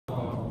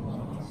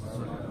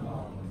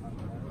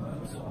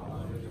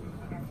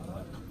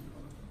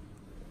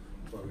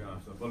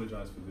have to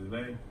apologise for the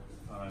delay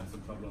and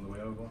some trouble on the way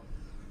over.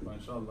 But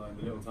inshallah, in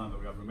the little time that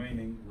we have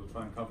remaining, we'll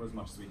try and cover as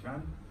much as we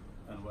can,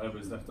 and whatever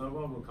is left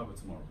over, we'll cover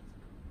tomorrow.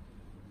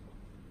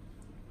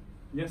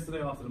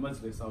 Yesterday after the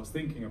majlis, I was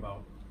thinking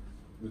about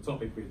the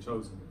topic we had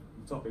chosen,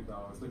 the topic that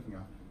I was looking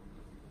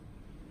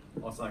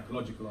at, our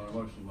psychological or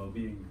emotional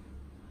well-being.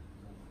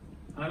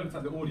 And I looked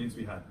at the audience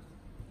we had.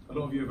 A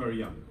lot of you are very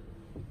young.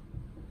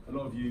 A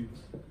lot of you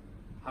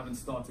haven't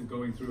started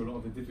going through a lot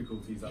of the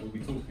difficulties that we'll be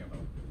talking about.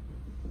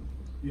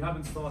 You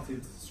haven't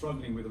started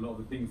struggling with a lot of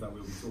the things that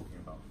we'll be talking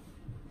about.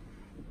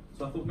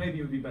 So I thought maybe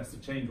it would be best to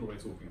change what we're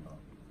talking about.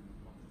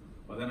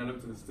 But then I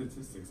looked at the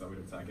statistics that we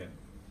looked at again.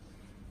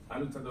 I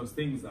looked at those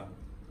things that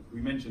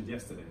we mentioned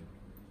yesterday.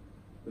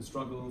 The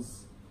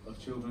struggles of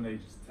children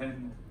aged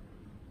 10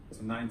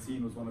 to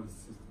 19 was one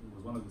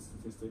of the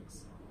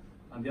statistics.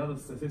 And the other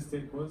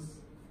statistic was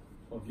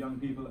of young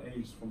people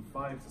aged from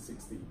 5 to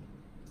 16.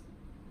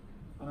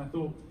 And I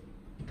thought,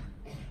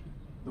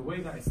 the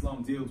way that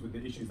Islam deals with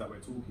the issues that we're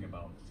talking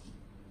about,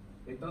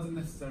 it doesn't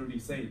necessarily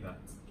say that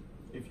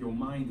if your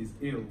mind is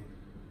ill,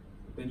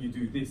 then you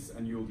do this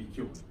and you'll be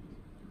cured.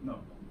 No.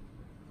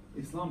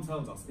 Islam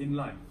tells us in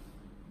life,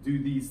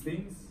 do these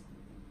things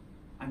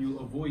and you'll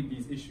avoid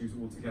these issues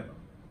altogether.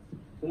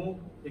 Or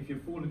if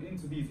you've fallen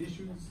into these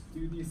issues,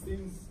 do these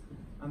things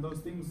and those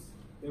things,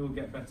 they will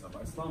get better.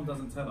 But Islam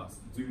doesn't tell us,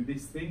 do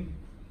this thing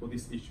for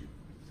this issue.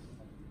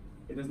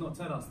 It does not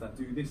tell us that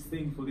do this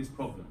thing for this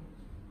problem.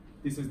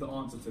 This is the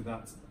answer to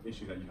that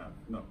issue that you have.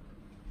 No.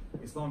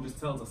 Islam just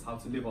tells us how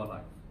to live our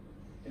life.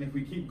 And if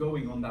we keep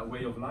going on that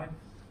way of life,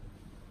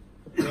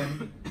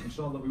 then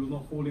inshallah we will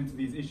not fall into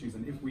these issues.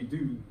 And if we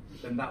do,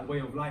 then that way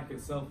of life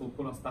itself will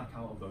pull us back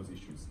out of those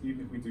issues,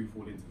 even if we do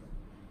fall into them.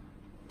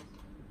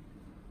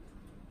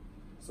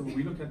 So when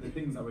we look at the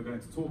things that we're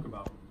going to talk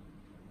about,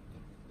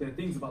 there are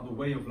things about the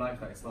way of life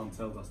that Islam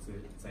tells us to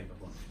take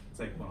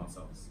upon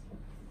ourselves.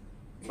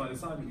 So I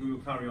decided we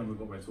will carry on with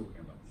what we're talking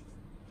about.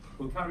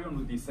 We'll carry on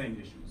with these same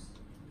issues.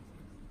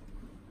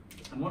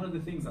 And one of the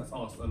things that's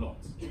asked a lot,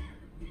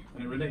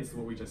 and it relates to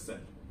what we just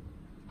said,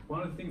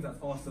 one of the things that's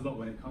asked a lot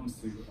when it comes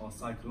to our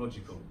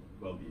psychological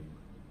well-being,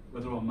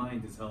 whether our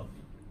mind is healthy,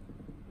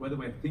 whether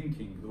we're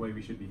thinking the way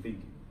we should be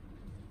thinking.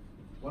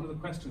 One of the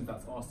questions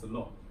that's asked a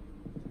lot,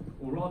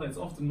 or rather it's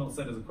often not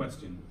said as a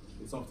question,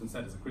 it's often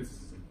said as a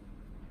criticism.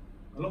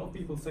 A lot of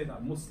people say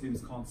that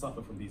Muslims can't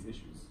suffer from these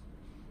issues.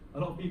 A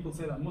lot of people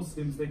say that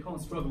Muslims, they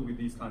can't struggle with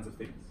these kinds of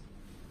things.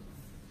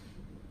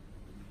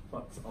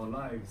 But our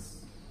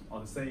lives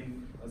are the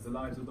same as the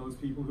lives of those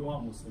people who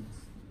aren't Muslims.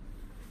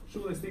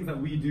 Sure, there's things that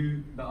we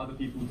do that other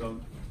people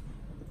don't.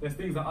 There's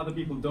things that other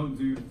people don't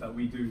do that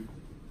we do.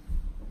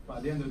 But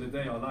at the end of the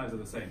day, our lives are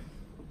the same.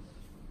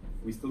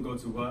 We still go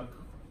to work.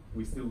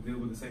 We still deal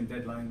with the same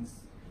deadlines.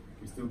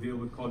 We still deal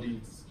with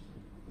colleagues.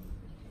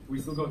 We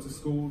still go to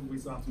school. We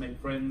still have to make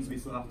friends. We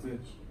still have to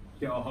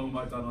get our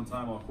homework done on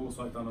time, our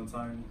coursework done on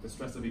time, the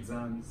stress of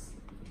exams.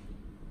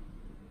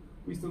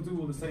 We still do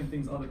all the same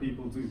things other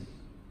people do.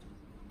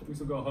 We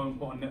still go home,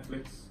 put on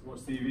Netflix, watch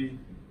TV.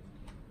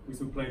 We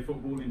still play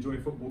football, enjoy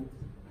football.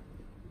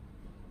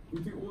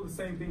 We do all the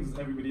same things as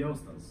everybody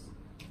else does.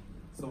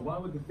 So why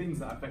would the things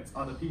that affect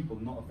other people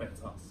not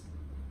affect us?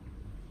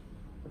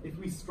 If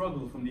we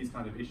struggle from these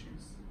kind of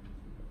issues,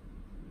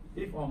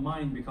 if our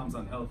mind becomes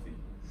unhealthy,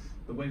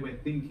 the way we're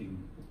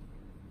thinking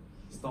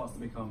starts to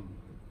become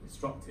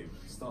destructive,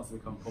 starts to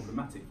become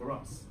problematic for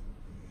us,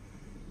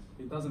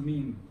 it doesn't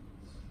mean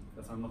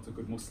that I'm not a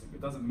good Muslim.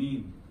 It doesn't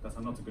mean that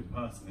I'm not a good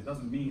person. It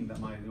doesn't mean that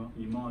my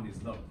iman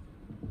is low.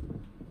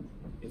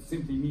 It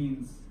simply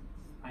means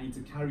I need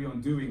to carry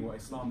on doing what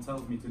Islam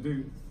tells me to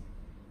do,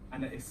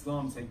 and let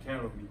Islam take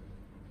care of me.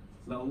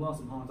 Let Allah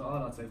subhanahu wa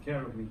ta'ala take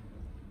care of me.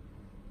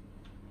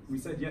 We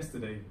said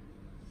yesterday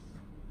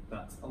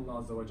that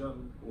Allah Azza wa Jal,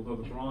 although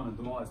the Quran and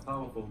Dua is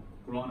powerful,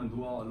 Quran and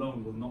Dua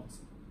alone will not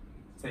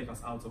take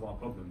us out of our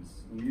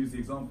problems. And we use the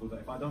example that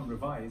if I don't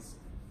revise,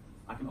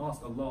 I can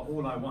ask Allah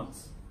all I want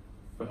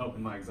for help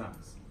in my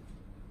exams.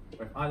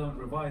 But if I don't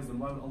revise, then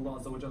why would Allah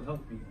Azza wa Jal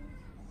help me?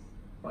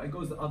 But it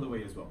goes the other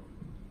way as well.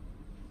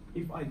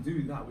 If I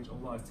do that which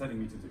Allah is telling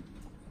me to do,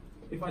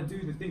 if I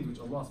do the things which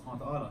Allah subhanahu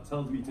wa ta'ala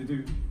tells me to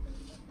do,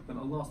 then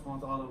Allah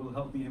subhanahu wa ta'ala will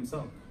help me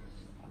Himself.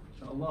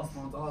 And Allah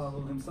subhanahu wa ta'ala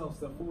will Himself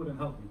step forward and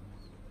help me.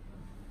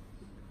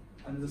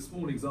 And there's a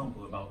small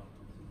example about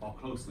our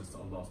closeness to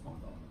Allah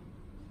subhanahu wa ta'ala.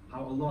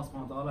 How Allah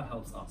subhanahu wa ta'ala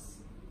helps us.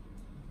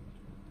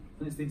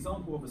 And it's the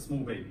example of a small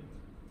baby,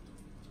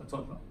 a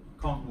toddler,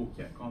 can't walk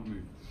yet, can't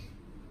move.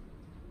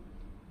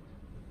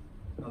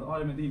 Now the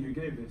Alim Adin who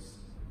gave this,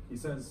 he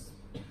says,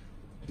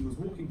 he was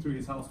walking through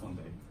his house one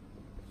day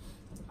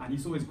and he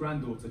saw his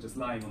granddaughter just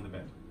lying on the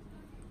bed.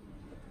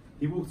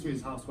 He walked through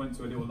his house, went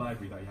to a little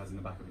library that he has in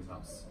the back of his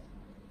house.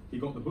 He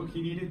got the book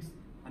he needed,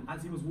 and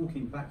as he was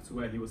walking back to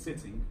where he was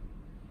sitting,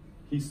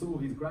 he saw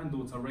his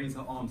granddaughter raise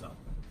her arms up.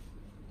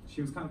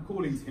 She was kind of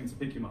calling to him to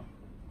pick him up.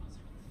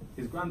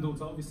 His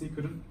granddaughter obviously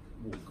couldn't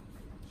walk.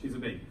 She's a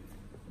baby.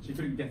 She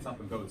couldn't get up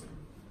and go to him.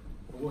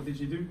 But what did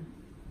she do?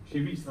 She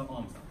reached her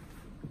arms out.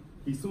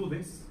 He saw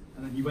this,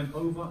 and then he went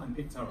over and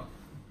picked her up.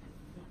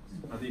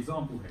 Now the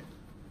example here,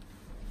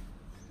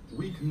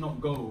 we cannot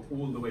go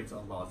all the way to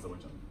Allah Azza wa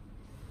Jalla,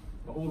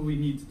 but all we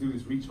need to do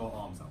is reach our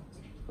arms out.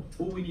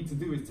 All we need to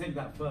do is take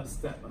that first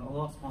step, and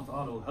Allah subhanahu wa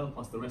ta'ala will help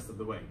us the rest of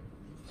the way.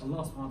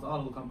 Allah subhanahu wa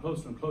ta'ala will come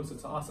closer and closer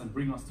to us and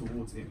bring us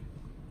towards Him.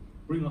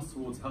 Bring us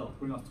towards health,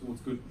 bring us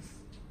towards goodness.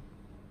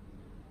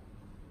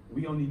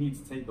 We only need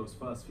to take those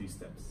first few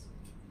steps.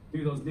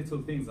 Do those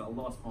little things that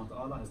Allah subhanahu wa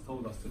ta'ala has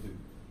told us to do.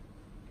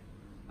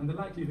 And the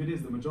likelihood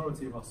is the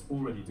majority of us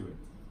already do it.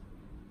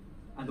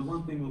 And the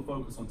one thing we'll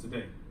focus on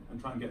today, and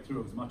try and get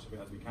through as much of it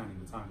as we can in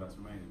the time that's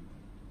remaining.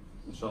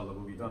 Inshallah,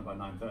 we'll be done by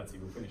 9:30,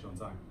 we'll finish on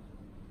time.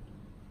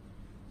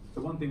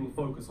 The one thing we'll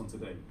focus on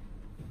today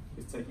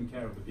is taking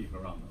care of the people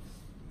around us.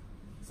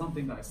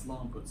 Something that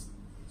Islam puts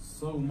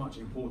so much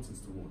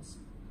importance towards,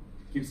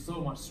 gives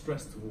so much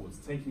stress towards,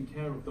 taking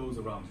care of those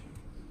around you.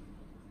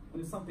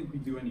 And it's something we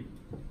do anyway.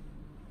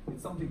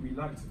 It's something we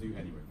like to do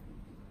anyway.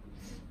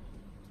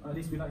 Or at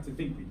least we like to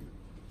think we do.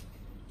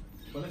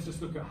 But let's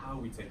just look at how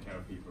we take care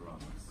of people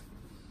around us.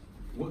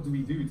 What do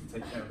we do to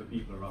take care of the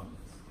people around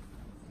us?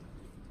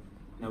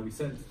 Now we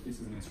said this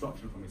is an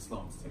instruction from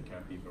Islam to take care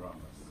of people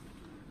around us.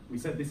 We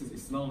said this is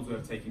Islam's way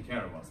of taking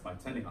care of us by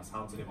telling us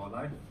how to live our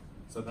life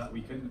so that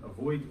we can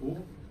avoid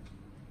or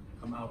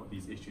come out of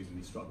these issues and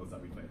these struggles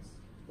that we face.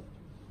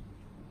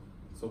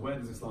 So where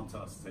does Islam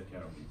tell us to take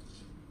care of people?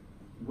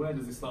 Where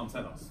does Islam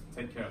tell us to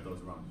take care of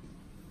those around you?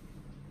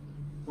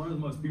 One of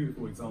the most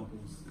beautiful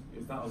examples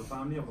is that of the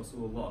family of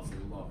Rasulullah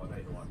sallallahu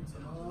alayhi wa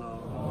sallam.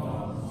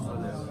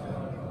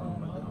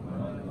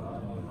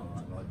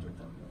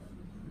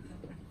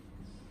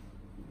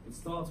 It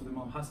starts with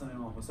Imam Hassan and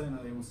Imam Hussein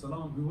alayhi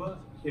salam, who were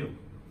ill.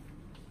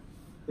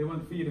 They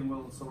weren't feeling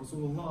well, so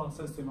Rasulullah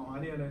says to Imam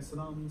Ali alayhi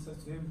salam, he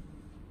says to him,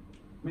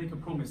 make a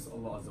promise to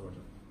Allah Azza wa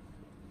Jalla.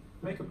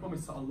 Make a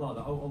promise to Allah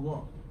that, oh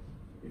Allah,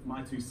 if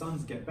my two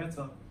sons get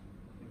better,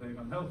 if they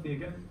become healthy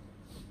again,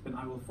 then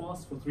I will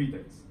fast for 3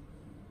 days.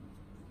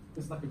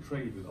 It's like a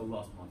trade with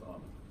Allah subhanahu wa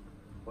ta'ala.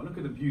 But look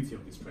at the beauty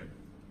of this trade.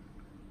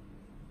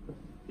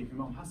 If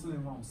Imam Hassan and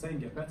Imam Hussein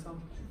get better,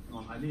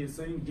 Imam Ali is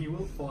saying he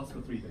will fast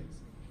for 3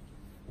 days.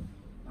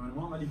 And when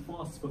Imam Ali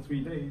fasts for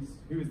 3 days,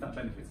 who is that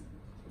benefiting?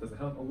 Does it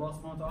help Allah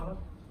subhanahu wa ta'ala?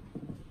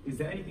 Is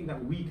there anything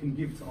that we can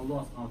give to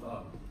Allah subhanahu wa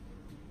ta'ala?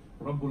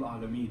 Rabbul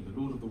Alameen, the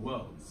Lord of the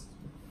worlds.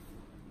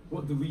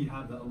 What do we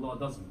have that Allah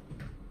doesn't?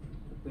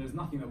 There's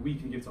nothing that we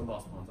can give to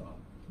Allah subhanahu wa ta'ala.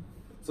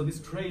 So this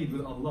trade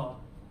with Allah,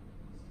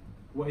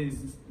 what it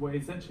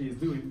essentially is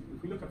doing,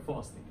 if we look at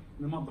fasting,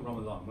 in the month of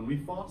Ramadan, when we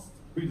fast,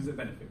 who does it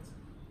benefit?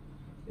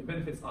 It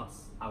benefits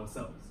us,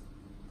 ourselves.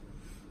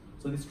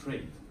 So this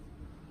trade,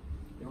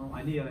 Imam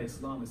Ali alayhi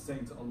salam is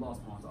saying to Allah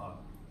subhanahu wa ta'ala,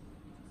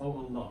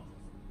 oh Allah,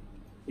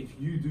 if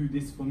you do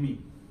this for me,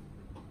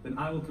 then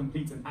I will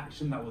complete an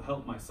action that will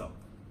help myself.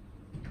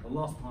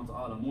 Allah subhanahu wa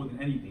ta'ala, more than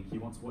anything, He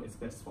wants what is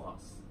best for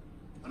us.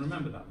 And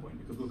remember that point,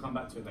 because we'll come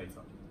back to it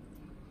later.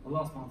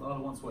 Allah subhanahu wa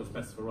ta'ala wants what is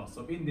best for us.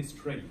 So in this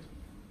trade,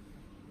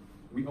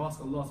 we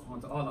ask Allah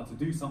subhanahu wa ta'ala to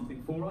do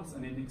something for us,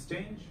 and in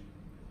exchange,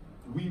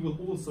 we will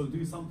also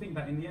do something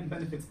that in the end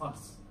benefits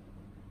us.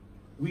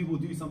 We will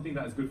do something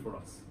that is good for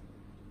us.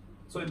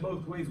 So in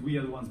both ways, we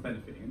are the ones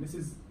benefiting. And this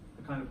is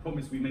the kind of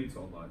promise we make to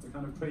Allah. It's a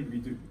kind of trade we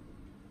do.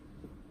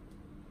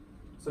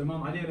 So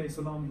Imam Ali alayhi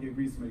salam, he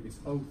agrees to make this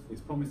oath, his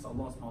promise to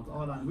Allah subhanahu wa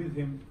ta'ala, and with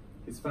him,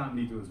 his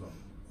family do as well.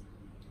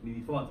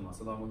 Bibi Fatima,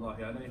 salamullahi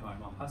alayha,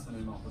 Imam Hassan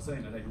and Imam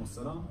Hussein alayhi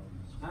salam,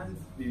 and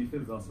Bibi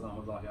Fidda,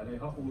 salamullahi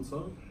alayha,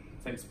 also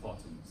takes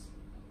part in this.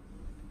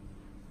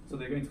 So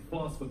they're going to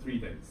fast for 3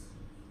 days.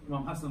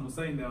 Imam Hassan and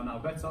Hussein, they are now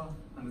better,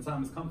 and the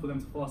time has come for them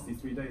to fast these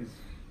 3 days.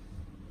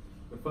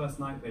 The first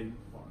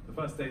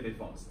day they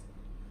fast.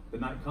 The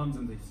night comes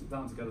and they sit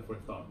down together for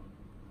iftar.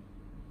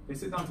 They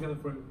sit down together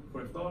for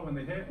iftar when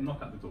they hear a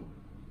knock at the door.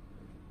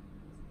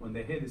 When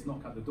they hear this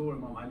knock at the door,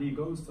 Imam Ali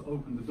goes to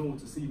open the door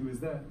to see who is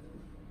there.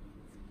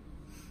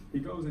 He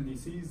goes and he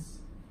sees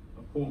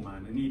a poor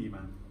man, a needy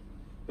man.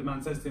 The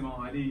man says to Imam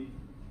Ali,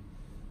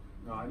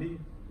 Ya Ali,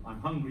 I'm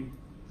hungry,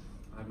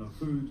 I have no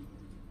food.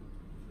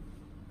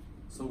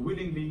 So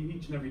willingly,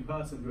 each and every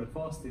person who had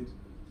fasted,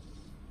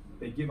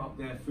 they give up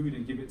their food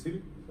and give it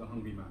to the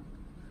hungry man.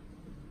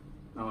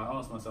 Now I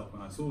asked myself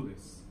when I saw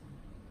this,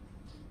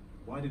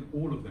 why did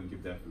all of them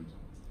give their food?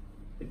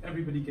 If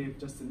everybody gave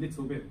just a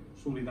little bit,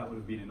 surely that would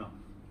have been enough.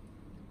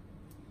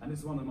 And this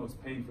is one of the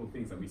most painful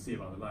things that we see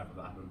about the life of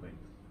the Ahlul Bayt.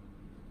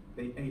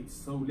 They ate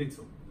so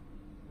little,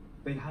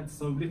 they had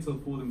so little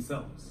for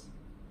themselves,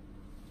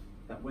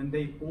 that when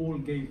they all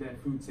gave their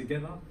food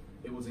together,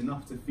 it was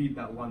enough to feed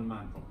that one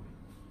man properly.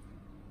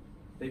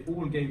 They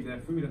all gave their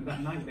food, and that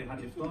night they had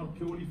iftar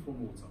purely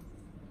from water.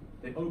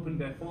 They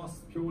opened their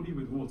fast purely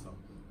with water,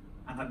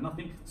 and had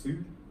nothing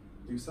to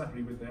do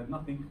sahri with. They had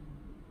nothing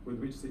with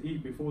which to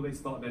eat before they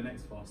start their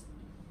next fast.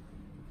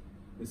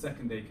 The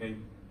second day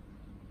came,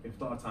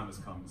 iftar time has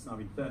come. It's now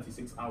been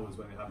 36 hours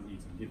where they haven't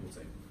eaten, give or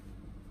take.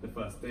 The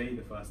first day,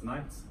 the first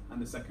night,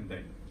 and the second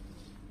day.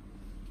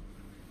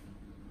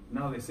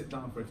 Now they sit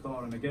down for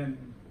iftar, and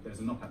again, there's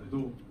a knock at the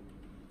door.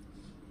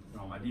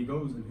 Imam Ali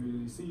goes, and who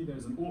does he see?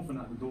 There's an orphan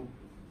at the door.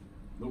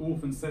 The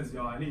orphan says,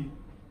 Ya Ali,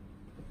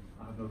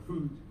 I have no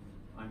food,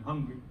 I'm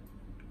hungry.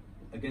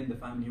 Again, the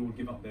family all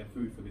give up their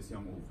food for this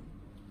young orphan.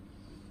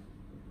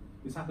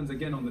 This happens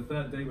again on the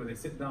third day, where they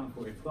sit down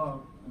for iftar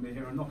and they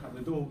hear a knock at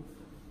the door.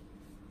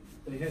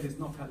 They hear this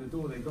knock at the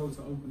door, they go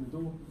to open the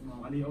door.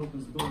 Imam Ali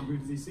opens the door, and who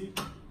does he see?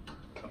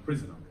 A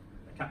prisoner,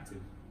 a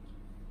captive.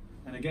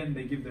 And again,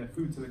 they give their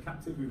food to the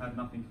captive who had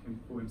nothing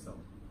for himself.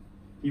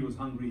 He was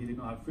hungry, he did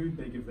not have food,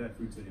 they give their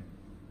food to him.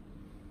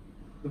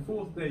 The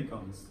fourth day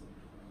comes.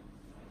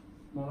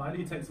 Imam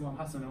Ali takes Imam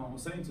Hassan and Imam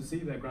Hussein to see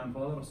their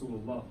grandfather,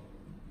 Rasulullah.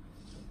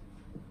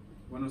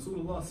 When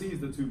Rasulullah sees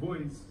the two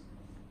boys,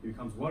 he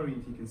becomes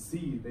worried. He can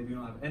see they do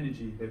not have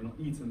energy, they have not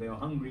eaten, they are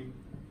hungry.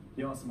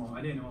 He asks Imam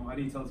Ali, and Imam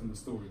Ali tells him the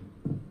story.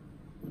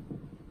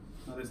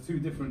 Now there's two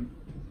different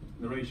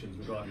narrations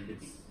regarding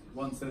this.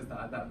 One says that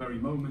at that very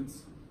moment,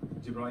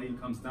 Jibreel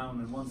comes down,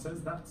 and one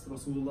says that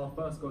Rasulullah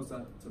first goes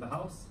to the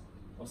house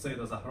of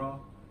Sayyidah Zahra,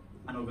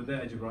 and over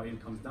there Jibreel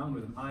comes down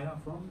with an ayah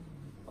from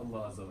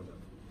Allah Azza wa Jalla.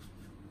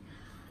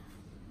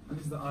 And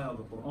this is the ayah of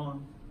the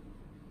Quran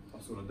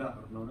of Surah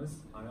Dahr, known as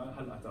Ayah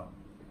Hal Ata.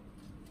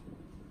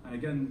 And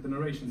again, the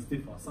narrations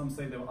differ. Some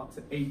say there were up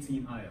to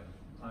 18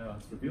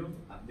 ayahs revealed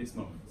at this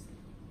moment.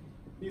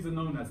 These are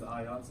known as the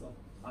ayahs of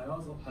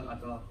Hal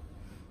Ata,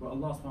 where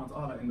Allah subhanahu wa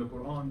ta'ala in the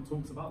Quran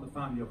talks about the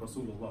family of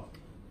Rasulullah.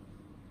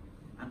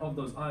 And of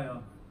those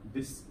ayah,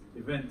 this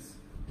event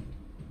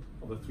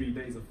of the 3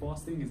 days of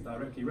fasting is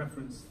directly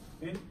referenced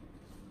in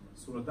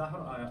Surah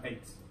Dahr, ayah 8,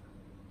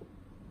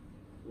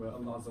 where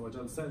Allah Azza wa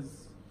Jalla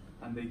says,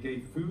 and they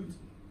gave food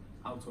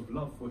out of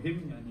love for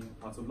him, yani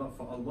out of love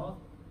for Allah,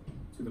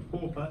 to the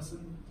poor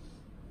person,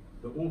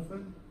 the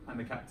orphan, and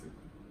the captive.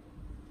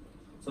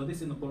 So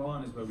this in the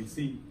Quran is where we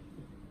see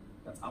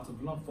that's out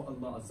of love for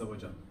Allah Azza wa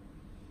Jalla.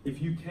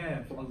 If you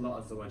care for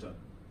Allah Azza wa Jalla,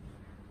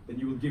 then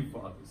you will give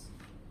for others.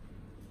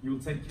 You will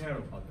take care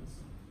of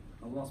others.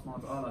 Allah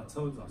subhanahu wa ta'ala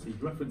tells us, he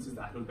references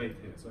the Ahlul Bayt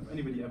here. So if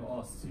anybody ever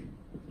asks you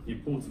the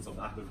importance of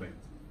the Ahlul Bayt,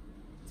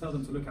 tell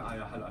them to look at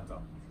Ayah Hal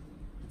Ata.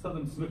 Tell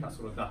them to look at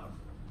Surah Dahr.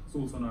 It's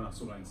also known as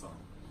Surah Insan.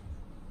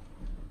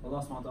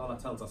 Allah subhanahu wa ta'ala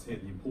tells us here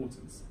the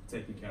importance of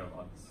taking care of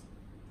others.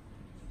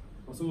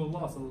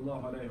 Rasulullah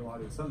sallallahu alayhi wa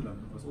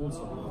sallam was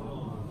also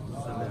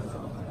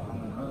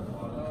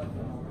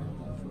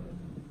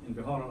in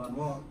Bihar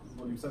al-Anwar,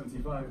 volume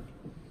 75,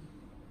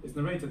 it's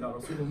narrated that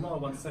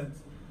Rasulullah once said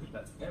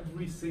that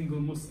every single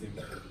Muslim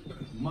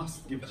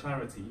must give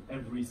charity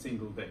every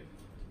single day.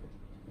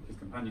 His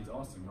companions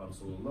asked him, Ya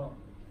Rasulullah,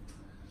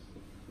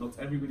 not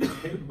everybody is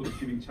capable of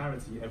giving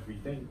charity every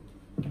day.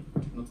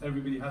 Not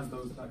everybody has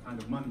that kind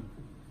of money.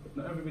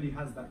 Not everybody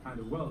has that kind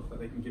of wealth that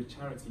they can give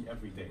charity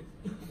every day.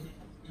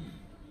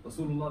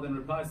 Rasulullah then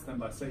replies to them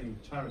by saying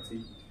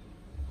charity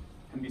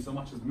can be so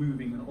much as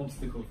moving an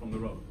obstacle from the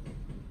road.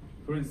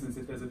 For instance,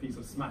 if there's a piece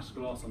of smashed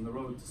glass on the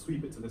road, to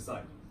sweep it to the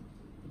side.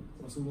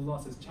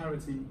 Rasulullah says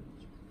charity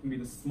can be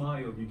the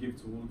smile you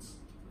give towards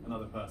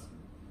another person.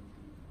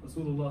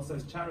 Rasulullah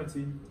says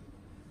charity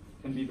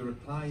can be the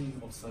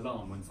replying of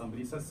salam. When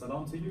somebody says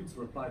salam to you, to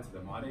reply to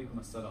them, wa alaykum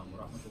as-salam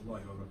wa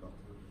rahmatullahi wa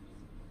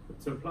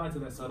barakatuh. To reply to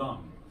their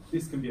salam,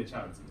 this can be a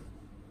charity.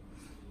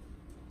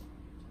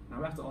 Now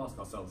we have to ask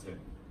ourselves here,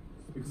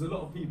 because a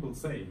lot of people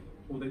say,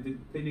 or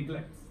they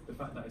neglect the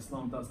fact that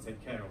Islam does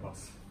take care of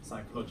us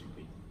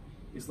psychologically.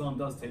 Islam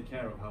does take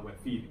care of how we're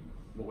feeling,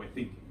 what we're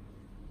thinking.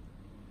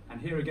 And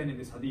here again in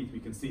this hadith we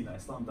can see that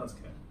Islam does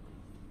care.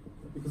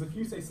 Because if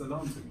you say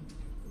salam to me,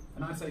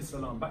 and I say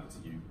salam back to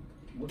you,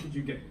 what did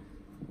you get?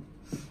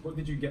 What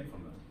did you get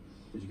from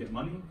that? Did you get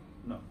money?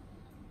 No.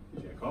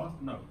 Did you get a car?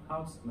 No.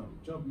 House? No.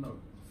 Job? No.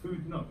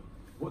 Food? No.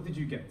 What did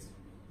you get?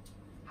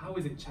 How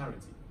is it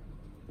charity?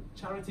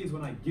 Charity is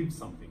when I give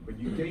something, when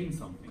you gain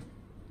something.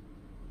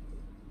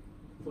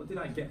 What did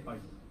I get by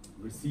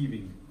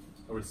receiving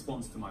a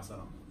response to my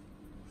salam?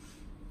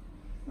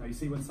 Now you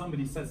see, when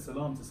somebody says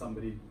salam to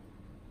somebody,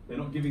 they're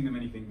not giving them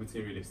anything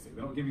materialistic.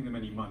 They're not giving them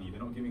any money.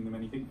 They're not giving them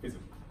anything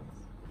physical.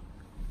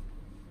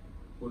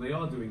 What they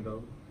are doing,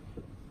 though,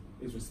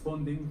 is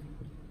responding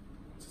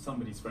to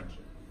somebody's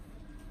friendship,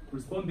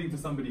 responding to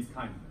somebody's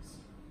kindness.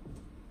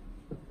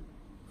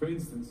 For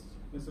instance,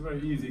 it's a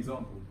very easy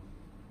example.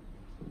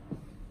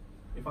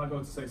 If I go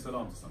to say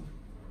salam to somebody,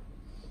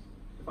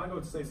 if I go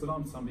to say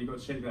salam to somebody, go to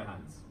shake their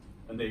hands,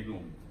 and they ignore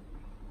me.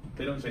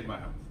 They don't shake my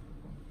hand.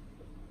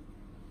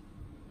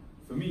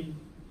 For me,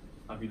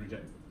 I've been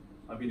rejected.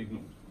 I've been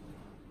ignored.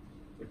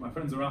 If my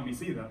friends around me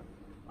see that,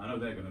 I know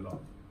they're going to laugh.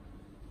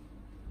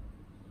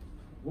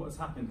 What's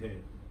happened here,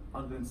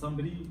 other than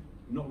somebody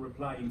not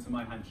replying to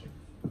my handshake?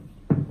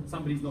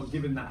 Somebody's not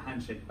given that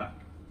handshake back.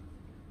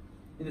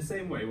 In the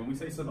same way, when we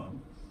say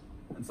salam,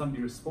 and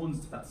somebody responds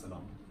to that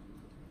salam,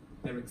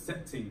 they're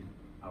accepting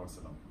our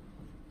salam.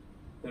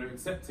 They're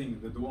accepting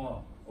the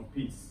dua of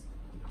peace.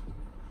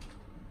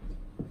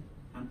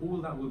 And all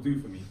that will do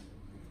for me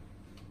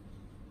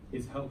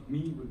is help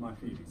me with my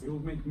feelings. It will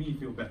make me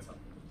feel better.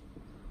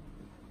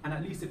 And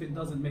at least if it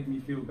doesn't make me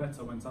feel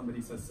better when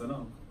somebody says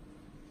salam,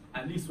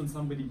 at least when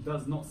somebody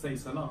does not say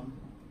salam,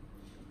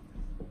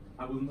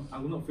 I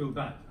will not feel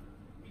bad.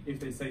 if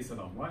they say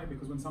salam. Why?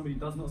 Because when somebody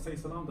does not say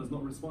salam, does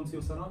not respond to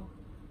your salam,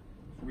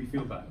 we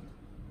feel bad.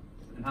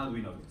 And how do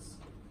we know this?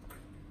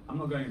 I'm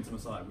not going into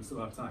Masai, we still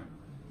have time.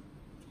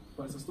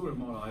 But it's a story of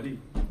Mawla Ali.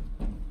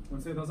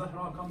 When Sayyida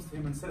Zahra comes to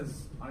him and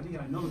says, Ali,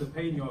 I know the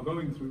pain you are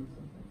going through,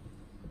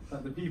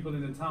 that the people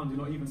in the town do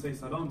not even say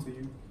salam to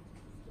you.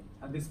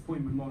 At this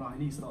point, when Mawla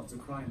Ali starts to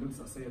cry and looks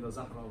at Sayyida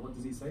Zahra, what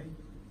does he say?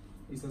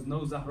 He says,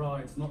 no, Zahra,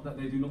 it's not that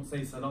they do not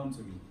say salam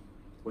to me.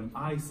 When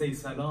I say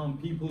salam,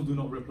 people do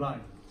not reply.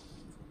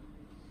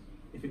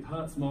 If it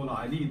hurts Mawla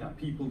Ali that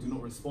people do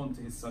not respond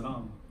to his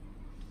salam,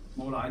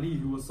 Mawla Ali,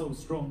 who was so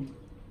strong,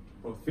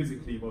 both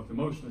physically, both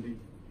emotionally,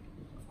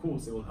 of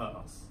course it will hurt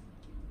us.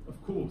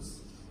 Of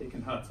course it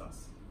can hurt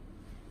us.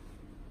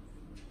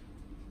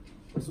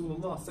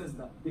 Rasulullah says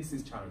that this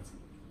is charity.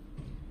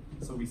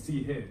 So we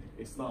see here,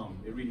 Islam,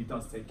 it really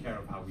does take care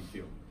of how we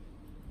feel.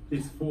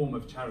 This form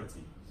of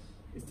charity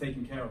is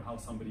taking care of how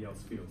somebody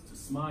else feels. To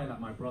smile at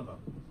my brother,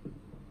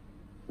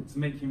 to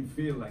make him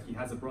feel like he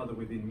has a brother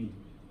within me.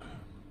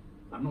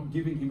 I'm not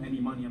giving him any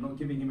money, I'm not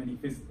giving him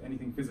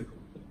anything physical,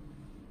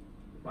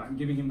 but I'm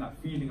giving him that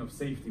feeling of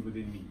safety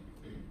within me.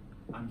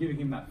 I'm giving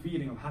him that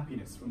feeling of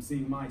happiness from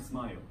seeing my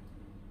smile.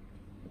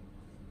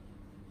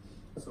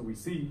 So we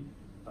see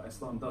that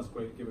Islam does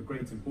give a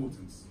great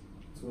importance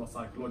to our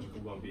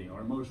psychological well-being,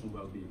 our emotional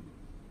well-being.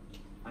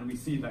 And we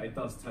see that it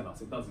does tell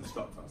us, it does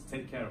instruct us,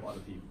 take care of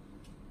other people.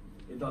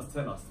 It does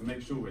tell us to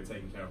make sure we're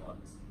taking care of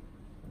others.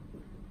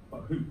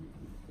 But who?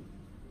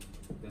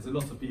 There's a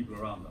lot of people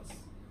around us.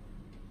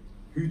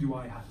 Who do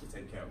I have to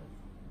take care of?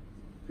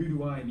 Who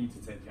do I need to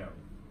take care of?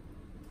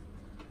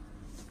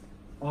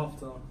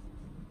 After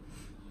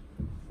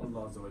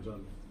Allah Azza wa Jal,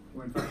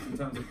 or in fact in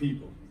terms of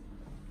people,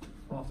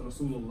 after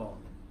Rasulullah,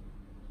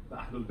 the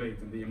Ahlul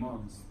Bayt and the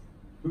Imams,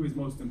 who is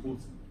most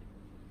important?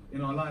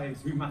 In our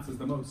lives, who matters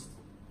the most?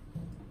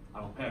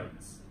 Our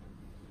parents,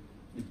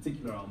 in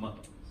particular our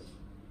mother.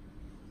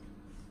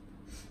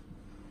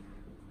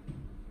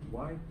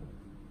 Why?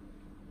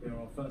 They are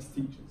our first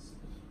teachers.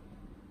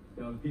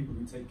 They are the people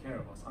who take care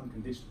of us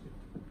unconditionally.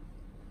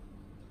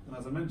 And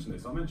as I mentioned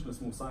this, I'll mention a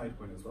small side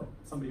point as well.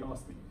 Somebody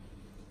asked me,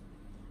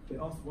 they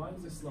asked, why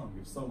does Islam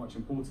give so much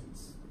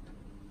importance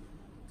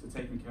to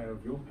taking care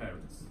of your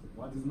parents?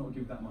 Why does it not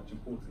give that much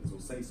importance or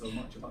say so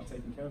much about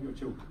taking care of your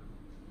children?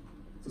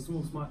 It's a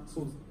small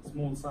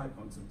side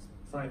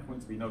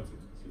point to be noted.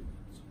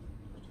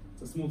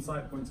 It's a small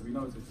side point to be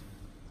noted.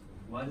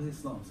 Why does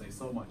Islam say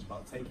so much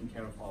about taking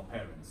care of our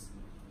parents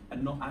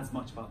and not as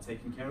much about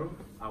taking care of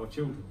our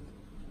children?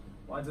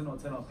 Why does it not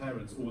tell our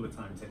parents all the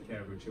time, take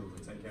care of your children,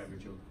 take care of your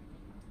children?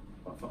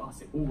 But for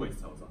us, it always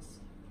tells us,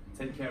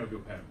 take care of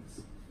your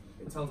parents.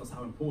 It tells us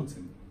how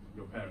important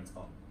your parents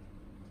are.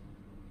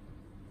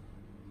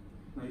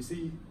 Now you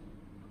see,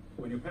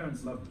 when your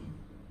parents love you,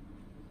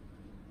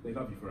 they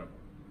love you forever.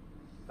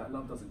 That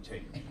love doesn't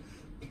change.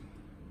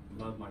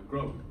 Love might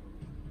grow,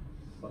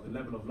 but the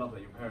level of love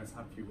that your parents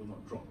have for you will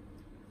not drop.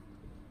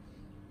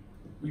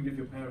 Even if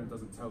your parent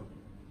doesn't tell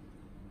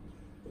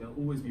you, they'll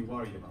always be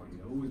worried about you.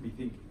 They'll always be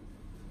thinking,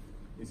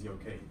 is he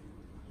okay?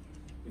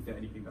 Is there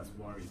anything that's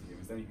worrying him?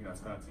 Is there anything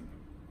that's hurting him?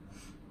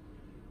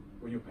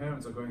 When your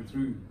parents are going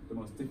through the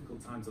most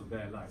difficult times of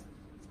their life,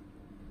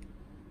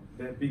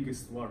 their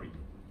biggest worry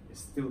is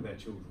still their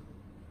children.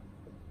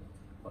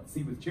 But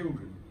see, with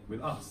children,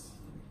 with us,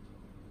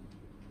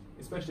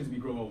 especially as we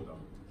grow older,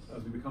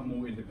 as we become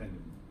more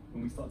independent,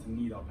 when we start to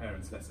need our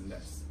parents less and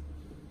less,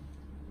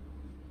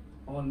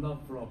 our love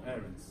for our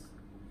parents,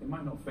 it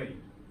might not fade,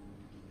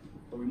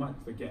 but we might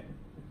forget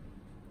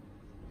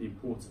the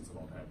importance of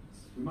our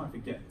parents. We might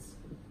forget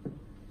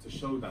to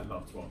show that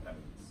love to our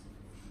parents.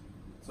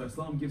 So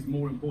Islam gives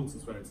more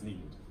importance where it's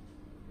needed.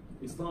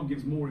 Islam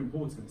gives more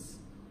importance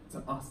to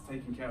us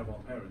taking care of our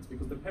parents,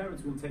 because the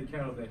parents will take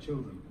care of their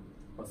children,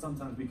 but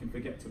sometimes we can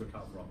forget to look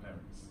out for our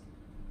parents.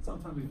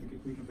 Sometimes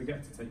we can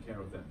forget to take care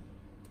of them.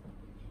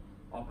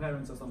 Our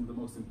parents are some of the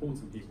most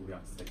important people we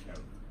have to take care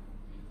of.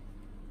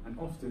 And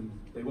often,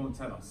 they won't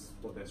tell us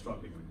what they're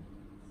struggling with.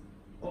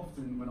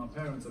 Often, when our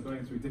parents are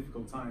going through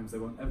difficult times, they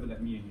won't ever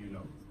let me and you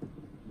know.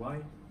 Why?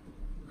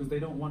 Because they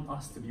don't want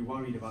us to be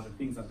worried about the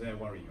things that they're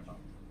worrying about.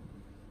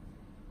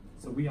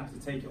 So we have to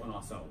take it on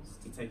ourselves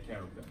to take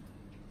care of them.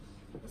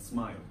 A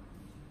smile.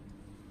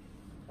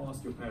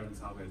 Ask your parents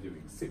how they're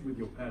doing. Sit with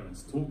your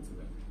parents, talk to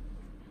them.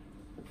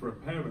 For a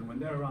parent, when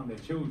they're around their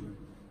children,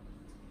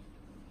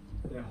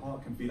 their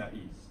heart can feel at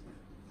ease.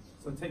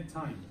 So take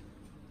time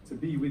to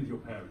be with your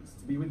parents,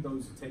 to be with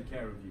those who take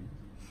care of you.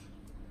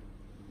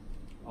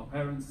 Our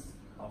parents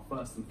are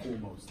first and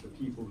foremost the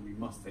people we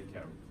must take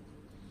care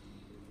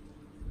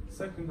of.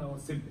 Second, our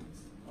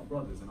siblings, our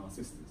brothers and our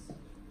sisters.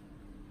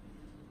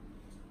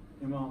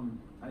 Imam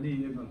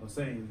Ali ibn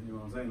al-Hussein,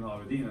 Imam Zayn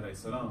al-Abidin alayhi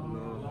salam,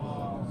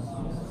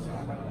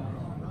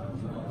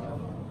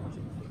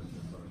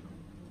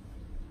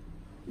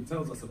 he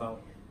tells us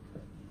about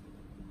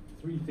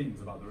 3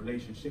 things about the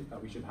relationship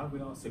that we should have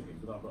with our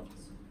siblings, with our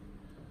brothers.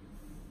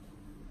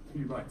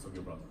 3 rights of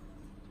your brother.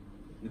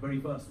 The very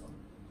first one,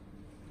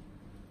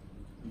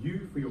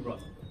 you for your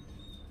brother,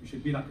 you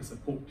should be like a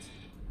support.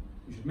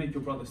 You should make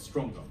your brother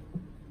stronger.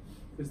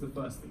 This is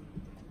the first thing.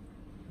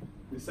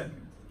 The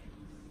second,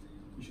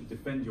 you should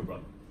defend your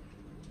brother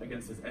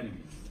against his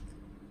enemies.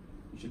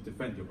 You should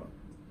defend your brother.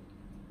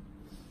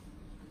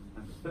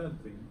 And the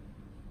third thing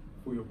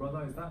for your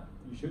brother is that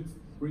you should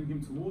bring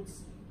him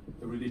towards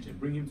the religion,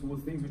 bring him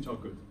towards things which are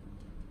good.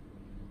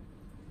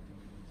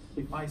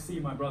 If I see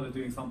my brother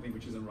doing something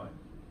which isn't right,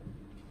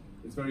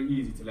 it's very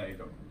easy to let it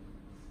go.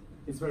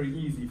 It's very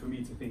easy for me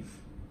to think,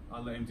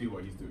 I'll let him do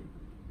what he's doing.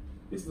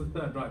 This is the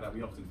third right that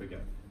we often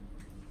forget.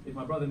 If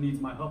my brother needs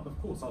my help, of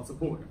course I'll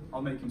support him.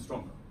 I'll make him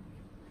stronger.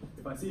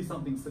 If I see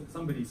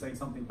somebody saying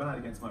something bad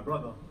against my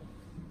brother,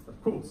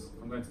 of course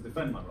I'm going to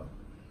defend my brother.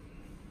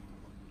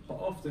 But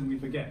often we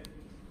forget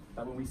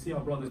that when we see our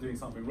brothers doing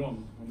something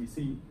wrong, when we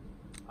see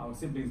our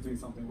siblings doing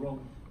something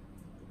wrong,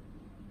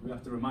 we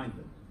have to remind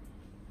them.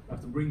 We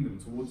have to bring them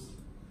towards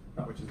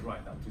that which is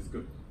right, that which is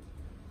good.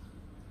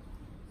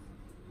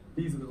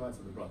 These are the rights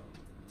of the brother.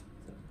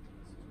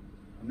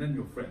 And then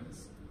your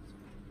friends.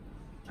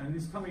 And in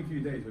these coming few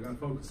days, we're going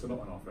to focus a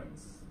lot on our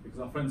friends, because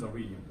our friends are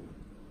really important.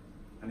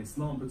 And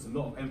Islam puts a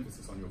lot of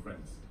emphasis on your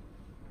friends.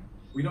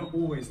 We don't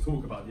always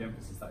talk about the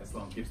emphasis that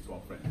Islam gives to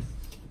our friends,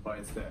 but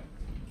it's there,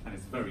 and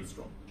it's very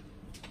strong.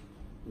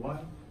 Why?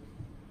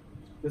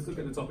 Let's look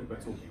at the topic we're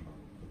talking about.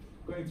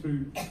 Going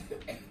through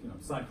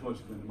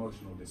psychological and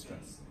emotional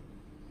distress.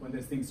 When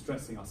there's things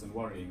stressing us and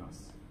worrying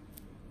us,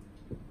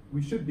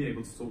 we should be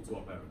able to talk to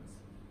our parents,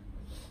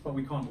 but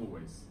we can't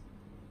always.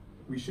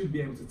 We should be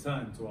able to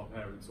turn to our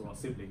parents or our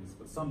siblings,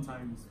 but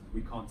sometimes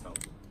we can't tell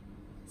them.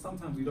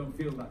 Sometimes we don't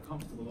feel that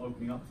comfortable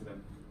opening up to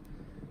them,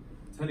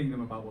 telling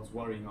them about what's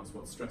worrying us,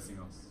 what's stressing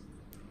us.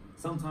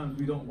 Sometimes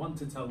we don't want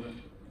to tell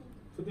them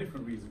for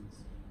different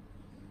reasons.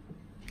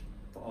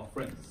 But our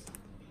friends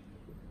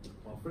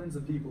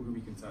are people who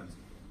we can turn to.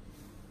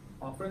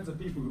 Our friends are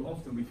people who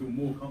often we feel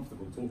more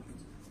comfortable talking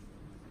to.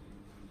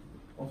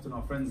 Often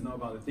our friends know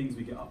about the things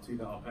we get up to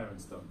that our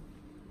parents don't.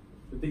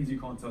 The things you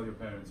can't tell your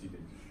parents you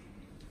did.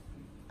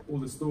 All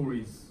the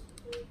stories,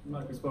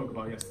 like we spoke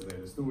about yesterday,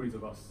 the stories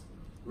of us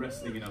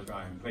wrestling in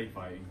Al-Ghai and play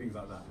fighting, things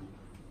like that.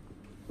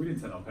 We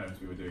didn't tell our parents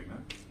we were doing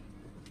that.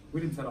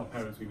 We didn't tell our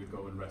parents we would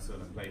go and wrestle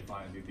and play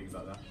fight and do things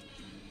like that.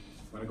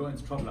 When I got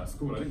into trouble at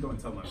school, I didn't go and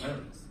tell my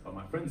parents, but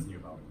my friends knew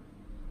about it.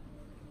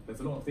 There's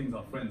a lot of things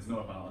our friends know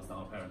about us that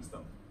our parents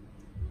don't.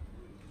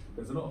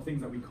 There's a lot of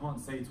things that we can't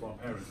say to our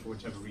parents for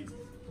whichever reason.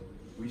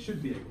 We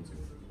should be able to.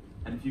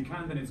 And if you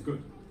can, then it's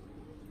good.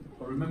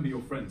 But remember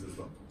your friends as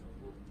well.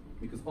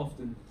 Because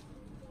often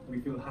we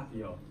feel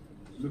happier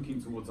looking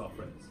towards our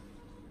friends.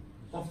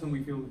 Often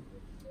we feel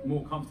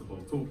more comfortable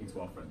talking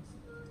to our friends.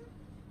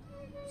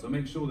 So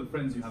make sure the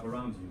friends you have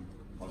around you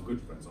are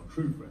good friends, are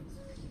true friends.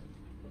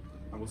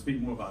 And we'll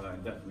speak more about that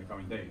in depth in the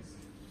coming days.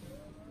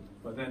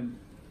 But then,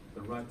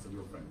 the rights of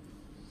your friend,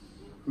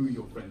 who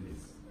your friend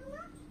is,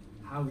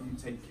 how you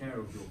take care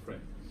of your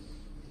friend.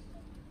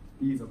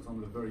 These are some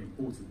of the very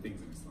important things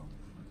in Islam.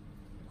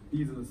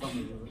 These are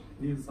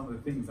some of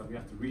the things that we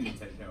have to really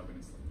take care of in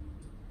Islam.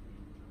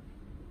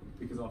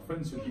 Because our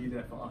friends should be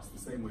there for us the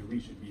same way we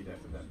should be there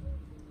for them.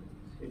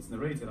 It's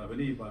narrated, I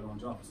believe, by Imam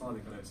Ja'far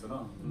Sadiq alayhi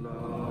salam.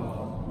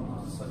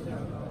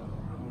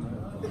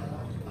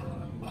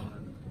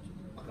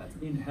 That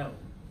in hell,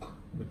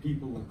 the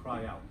people will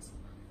cry out,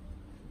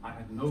 I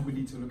had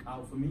nobody to look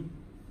out for me,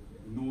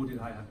 nor did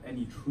I have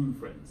any true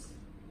friends.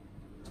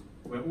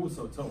 We're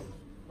also told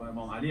by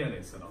Imam Ali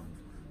alayhi salam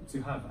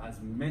to have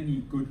as many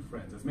good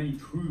friends, as many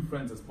true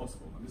friends as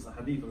possible. And this is a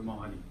hadith of Imam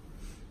Ali.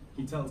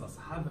 He tells us,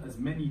 have as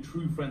many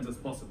true friends as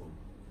possible,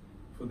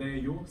 for they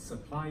are your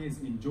suppliers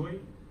in joy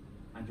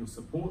and your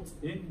support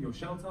in, your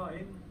shelter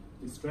in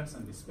distress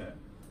and despair.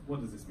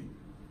 What does this mean?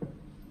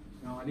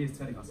 Now Ali is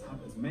telling us, have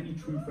as many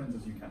true friends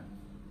as you can,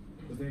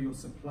 because they're your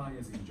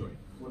suppliers in joy.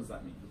 What does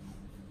that mean?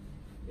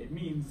 It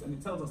means, and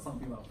it tells us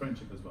something about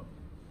friendship as well.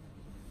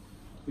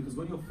 Because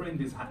when your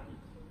friend is happy,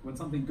 when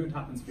something good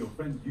happens for your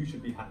friend, you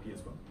should be happy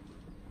as well.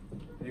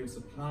 They're your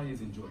suppliers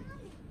in joy.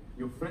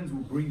 Your friends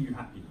will bring you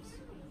happiness,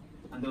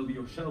 and they'll be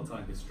your shelter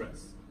in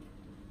distress.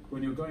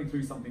 When you're going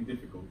through something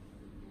difficult,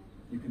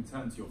 you can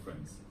turn to your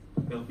friends.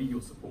 They'll be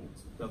your support.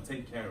 They'll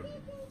take care of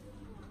you.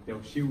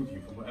 They'll shield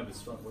you from whatever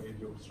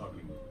you're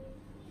struggling with.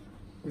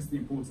 This is the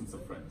importance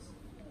of friends.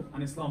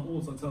 And Islam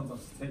also tells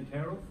us to take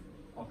care of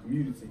our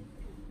community.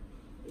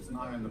 There's an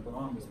ayah in the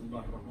Quran, Bismillah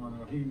ar-Rahman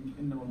ar-Rahim,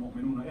 إِنَّمَا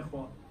الْمُؤْمِنُونَ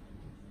إِخْوَةٌ.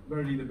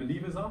 Verily the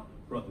believers are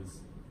brothers.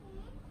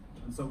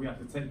 And so we have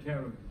to take care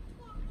of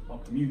our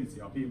community,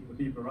 the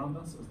people around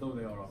us, as though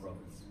they are our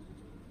brothers.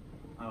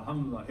 And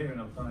alhamdulillah, here in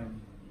Al-Quaim,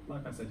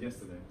 like I said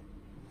yesterday,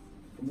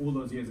 from all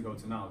those years ago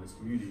to now, this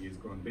community is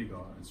growing bigger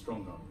and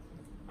stronger.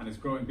 And it's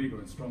growing bigger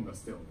and stronger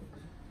still.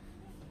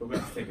 But we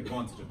have to take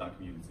advantage of that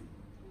community.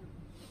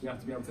 We have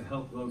to be able to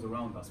help those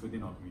around us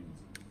within our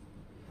community.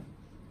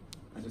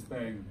 And just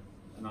bearing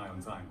an eye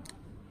on time.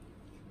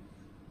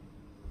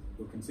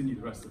 We'll continue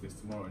the rest of this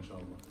tomorrow,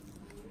 inshallah,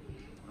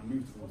 and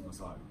move towards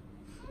Messiah.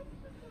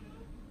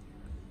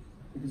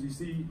 Because you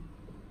see,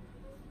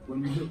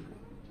 when we look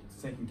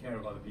to taking care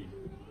of other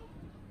people,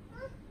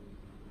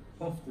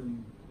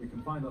 often we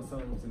can find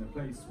ourselves in a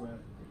place where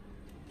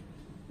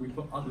we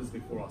put others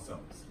before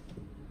ourselves,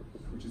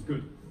 which is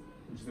good,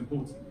 which is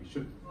important, we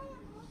should.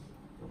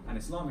 And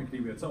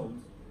Islamically we are told,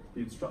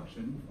 the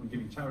instruction on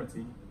giving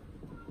charity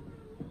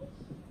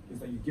is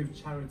that you give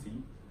charity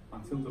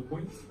until the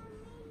point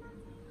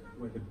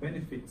where the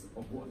benefit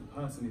of what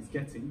the person is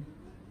getting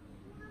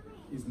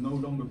is no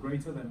longer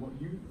greater than what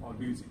you are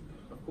losing.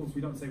 Of course,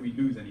 we don't say we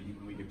lose anything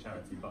when we give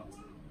charity, but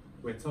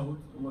we're told,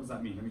 and what does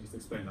that mean? Let me just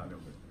explain that a little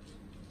bit.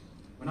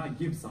 When I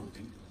give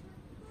something,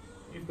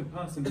 if the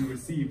person who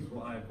receives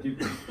what I have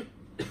given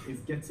is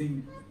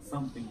getting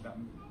something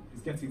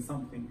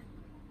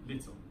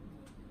little,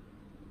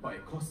 but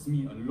it costs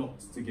me a lot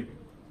to give it,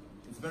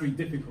 it's very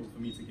difficult for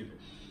me to give it.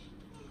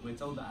 We're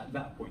told that at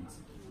that point,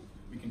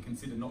 we can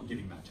consider not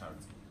giving that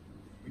charity.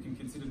 We can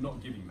consider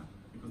not giving that,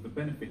 because the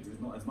benefit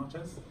is not as much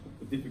as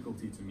the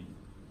difficulty to me.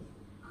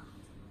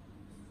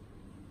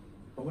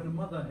 But when a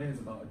mother hears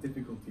about a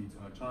difficulty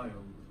to her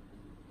child,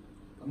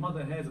 a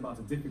mother hears about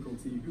a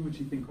difficulty, who would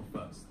she think of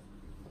first?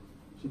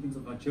 She thinks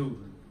of her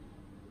children.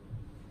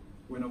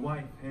 When a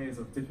wife hears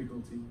of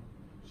difficulty,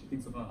 she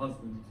thinks of her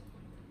husband.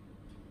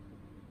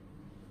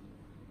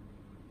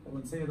 But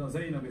when Sayyidah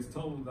Zainab is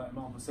told that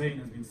Imam Hussein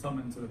has been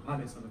summoned to the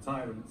palace of the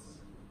tyrants,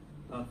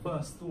 her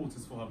first thought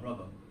is for her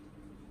brother.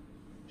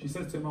 She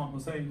says to Imam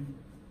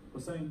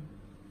Hussein,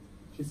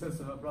 she says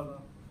to her brother,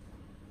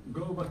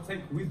 go but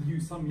take with you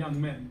some young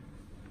men,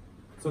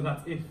 so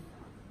that if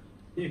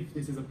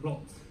this is a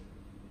plot,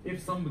 if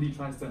somebody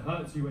tries to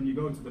hurt you when you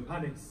go to the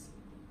palace,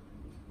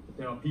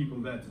 there are people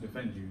there to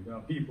defend you, there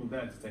are people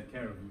there to take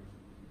care of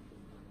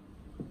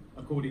you.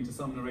 According to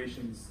some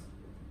narrations,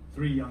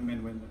 3 young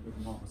men went with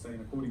Imam Hussein.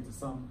 According to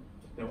some,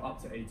 they were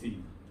up to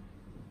 18.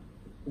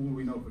 All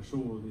we know for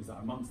sure is that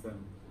amongst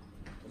them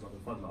was Abu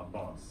Fadl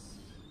Abbas.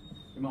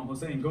 Imam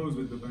Hussein goes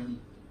with the men.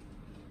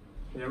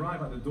 They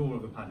arrive at the door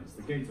of the palace,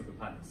 the gate of the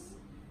palace.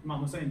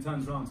 Imam Hussein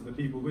turns around to the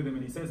people with him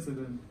and he says to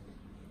them,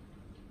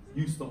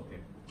 you stop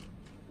here,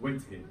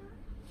 wait here.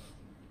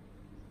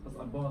 As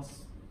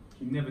Abbas,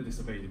 he never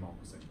disobeyed Imam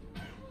Hussein.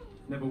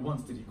 Never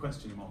once did he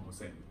question Imam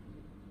Hussein.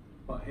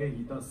 But here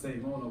he does say,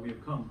 Mawla, we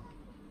have come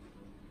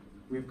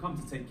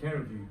to take care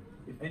of you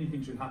if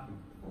anything should happen.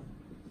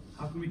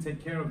 How can we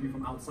take care of you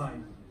from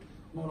outside?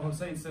 Mawla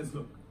Hussein says,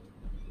 look,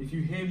 if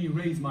you hear me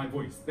raise my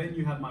voice, then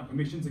you have my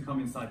permission to come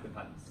inside the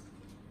palace.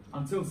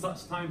 Until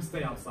such time,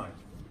 stay outside.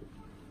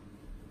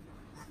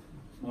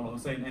 Mawla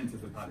Hussein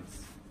enters the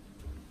palace.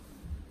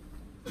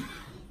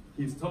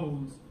 He is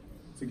told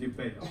to give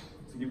bay'ah,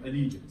 to give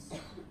allegiance.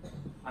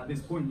 At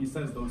this point he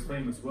says those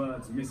famous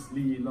words,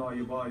 Misli la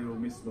yubayu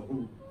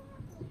mislahu.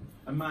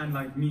 A man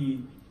like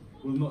me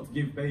will not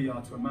give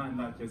bay'ah to a man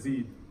like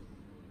Yazid.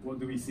 What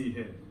do we see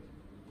here?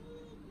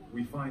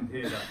 We find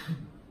here that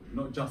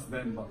not just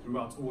then, but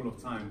throughout all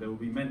of time, there will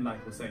be men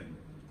like Hussein,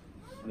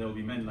 and there will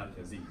be men like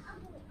Yazid.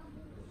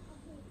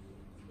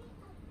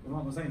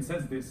 Imam Hussein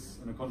says this,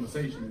 and a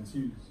conversation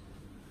ensues.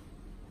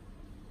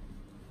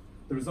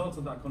 The result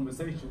of that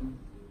conversation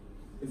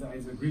is that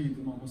it's agreed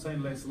Imam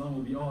Hussein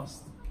will be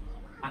asked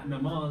at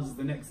namaz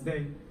the next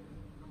day.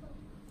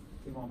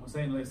 Imam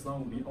Hussein will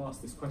be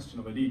asked this question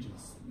of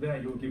allegiance. There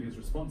he will give his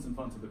response in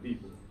front of the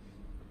people.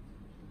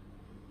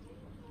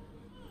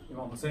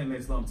 Imam Hussein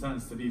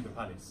turns to leave the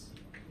palace.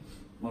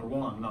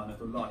 Marwan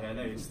la'natullahi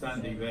alayhi is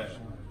standing there.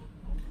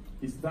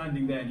 He's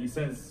standing there and he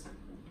says,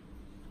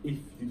 if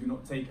you do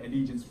not take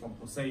allegiance from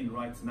Hussein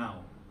right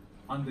now,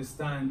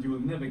 understand you will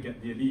never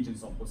get the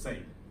allegiance of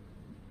Hussein.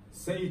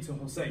 Say to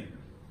Hussein,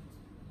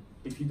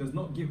 if he does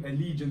not give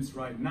allegiance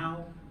right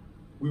now,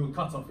 we will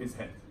cut off his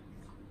head.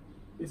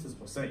 This is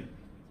Hussein,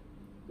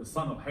 the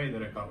son of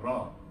Haydar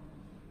Qarrar.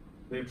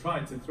 They've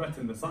tried to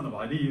threaten the son of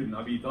Ali ibn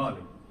Abi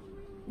Talib.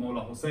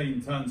 Mawla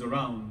Hussein turns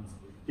around,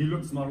 he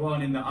looks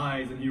Marwan in the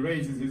eyes and he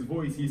raises his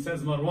voice. He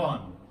says,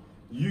 Marwan,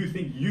 you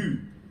think you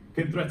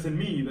can threaten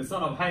me, the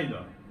son of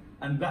Haydar,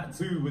 and that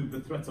too with the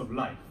threat of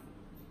life?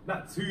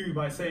 That too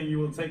by saying you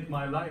will take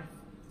my life?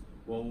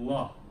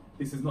 Wallah,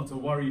 this is not a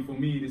worry for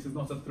me, this is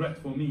not a threat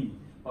for me.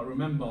 But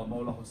remember,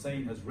 Mawla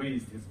Hussein has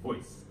raised his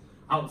voice.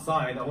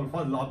 Outside, Abu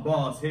Fadl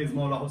Abbas hears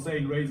Mawla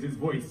Hussein raise his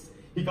voice.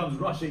 He comes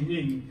rushing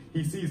in,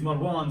 he sees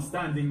Marwan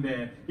standing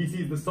there, he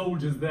sees the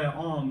soldiers there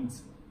armed.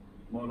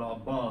 Mawla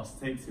Abbas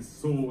takes his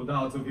sword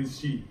out of his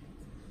sheath.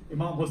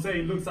 Imam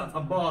Hussein looks at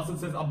Abbas and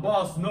says,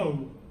 Abbas,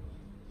 no,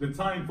 the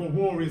time for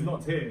war is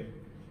not here.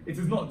 It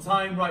is not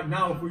time right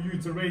now for you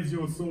to raise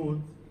your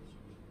sword.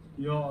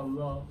 Ya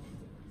Allah,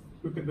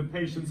 look at the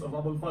patience of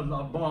Abu Fadl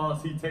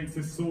Abbas. He takes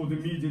his sword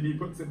immediately,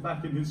 puts it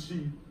back in his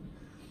sheath.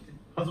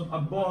 Hazrat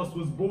Abbas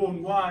was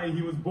born, why?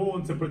 He was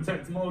born to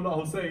protect Mawla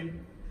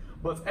Hussein.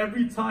 But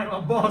every time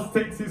Abbas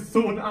takes his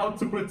sword out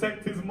to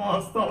protect his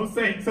master,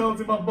 Hussein tells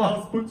him,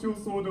 Abbas, put your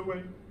sword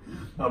away.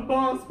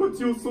 Abbas, put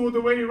your sword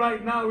away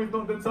right now is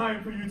not the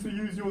time for you to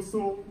use your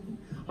sword.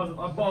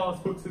 Hazrat Abbas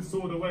puts his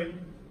sword away.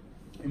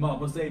 Imam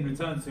Hussein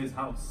returns to his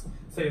house.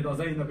 Sayyidah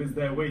Zainab is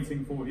there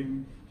waiting for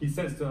him. He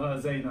says to her,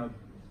 Zainab,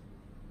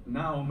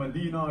 now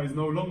Medina is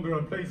no longer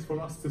a place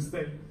for us to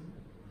stay.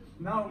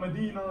 Now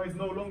Medina is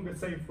no longer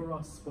safe for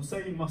us.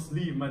 Hussein must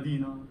leave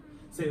Medina.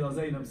 Sayyidah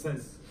Zainab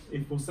says,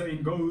 if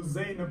Hussein goes,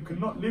 Zainab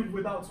cannot live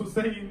without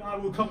Hussein. I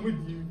will come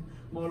with you.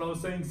 Mawla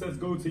Hussein says,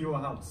 go to your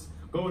house.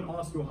 Go and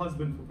ask your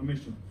husband for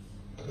permission.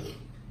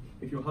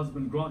 If your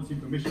husband grants you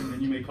permission,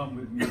 then you may come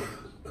with me.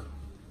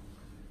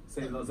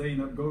 Sayyidah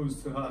Zainab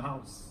goes to her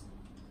house.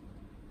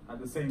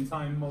 At the same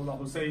time, Mawla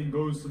Hussein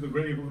goes to the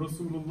grave of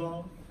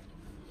Rasulullah.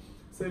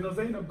 Sayyidah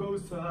Zainab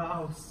goes to her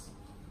house.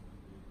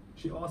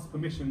 She asks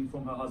permission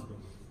from her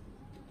husband.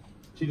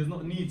 She does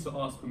not need to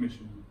ask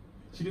permission.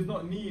 She does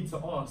not need to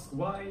ask.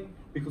 Why?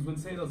 Because when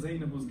Sayyidah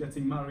Zainab was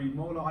getting married,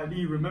 Mawla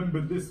Ali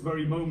remembered this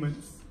very moment.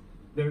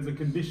 There is a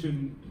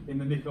condition in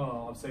the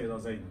nikah of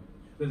Sayyidah Zainab.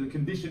 There's a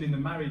condition in the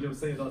marriage of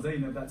Sayyidah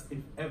Zainab that if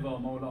ever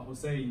Mawla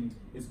Hussein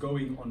is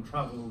going on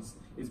travels,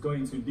 is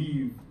going to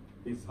leave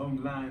his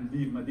homeland,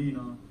 leave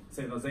Medina,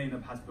 Sayyidah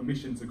Zainab has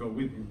permission to go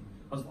with him.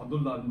 Hazrat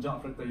Abdullah and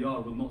Ja'far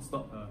al-Tayyar will not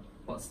stop her,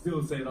 but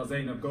still Sayyidah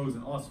Zainab goes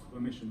and asks for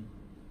permission.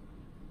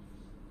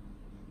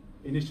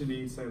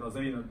 Initially, Sayyidah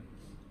Zainab,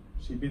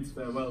 she bids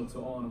farewell to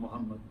Anna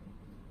Muhammad.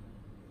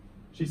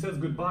 She says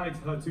goodbye to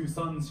her two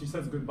sons, she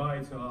says goodbye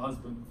to her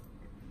husband.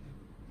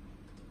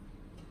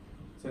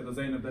 Sayyidah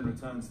Zainab then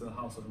returns to the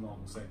house of Imam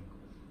Hussein.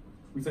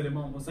 We said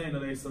Imam Hussein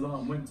alayhi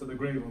salam went to the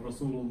grave of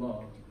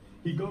Rasulullah.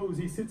 He goes,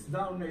 he sits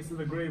down next to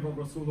the grave of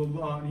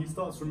Rasulullah and he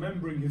starts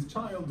remembering his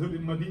childhood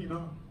in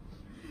Medina.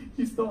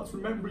 He starts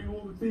remembering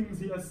all the things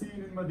he has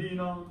seen in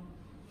Medina.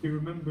 He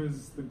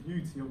remembers the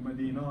beauty of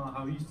Medina,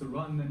 how he used to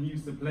run and he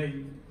used to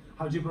play,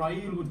 how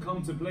Jibreel would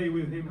come to play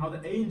with him, how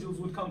the angels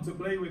would come to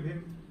play with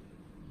him.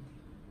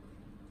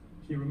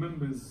 He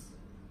remembers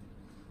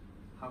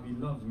how he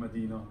loved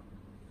Medina,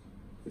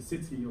 the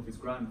city of his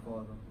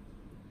grandfather.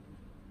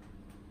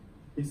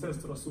 He says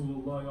to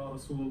Rasulullah, Ya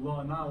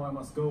Rasulullah, now I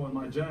must go on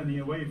my journey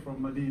away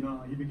from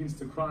Medina. He begins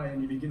to cry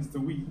and he begins to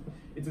weep.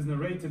 It is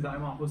narrated that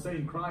Imam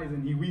Hussein cries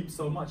and he weeps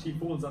so much he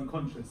falls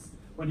unconscious.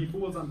 When he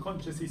falls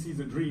unconscious, he sees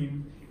a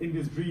dream. In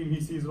this dream, he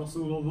sees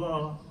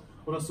Rasulullah.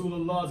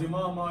 Rasulullah's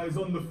imamah is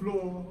on the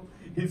floor.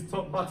 His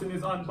top button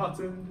is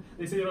unbuttoned.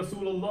 They say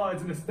Rasulullah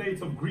is in a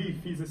state of grief.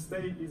 He's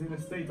in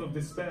a state of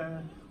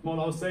despair.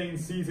 Mawla Hussein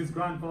sees his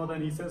grandfather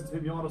and he says to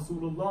him, Ya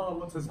Rasulullah,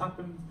 what has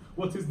happened?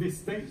 What is this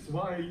state?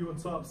 Why are you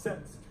so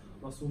upset?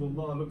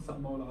 Rasulullah looks at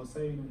Mawla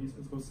Hussein and he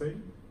says,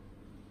 Hussein,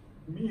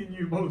 me and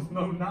you both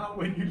know now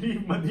when you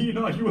leave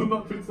Medina, you will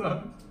not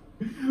return.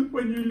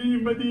 When you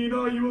leave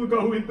Medina, you will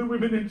go with the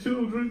women and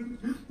children.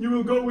 You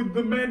will go with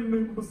the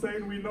men.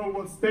 Hussein, we know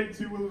what state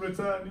you will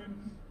return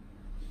in.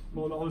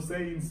 Mawla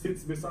Hussein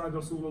sits beside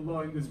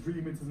Rasulullah in this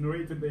dream. It is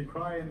narrated they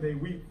cry and they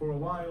weep for a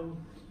while.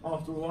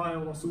 After a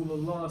while,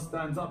 Rasulullah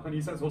stands up and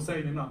he says,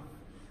 Hussein, enough.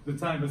 The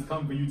time has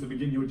come for you to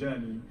begin your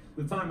journey.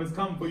 The time has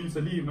come for you to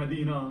leave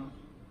Medina.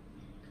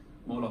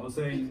 Mawla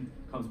Hussein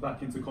comes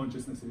back into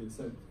consciousness, it is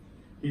said.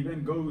 He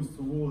then goes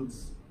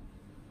towards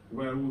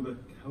where all the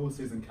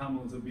horses and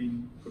camels have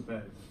been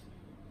prepared.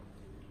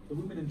 The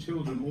women and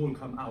children all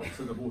come out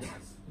to the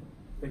horses.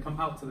 They come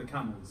out to the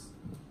camels.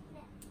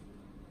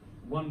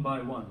 One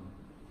by one,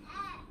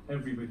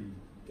 everybody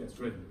gets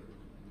ready.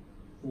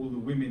 All the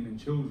women and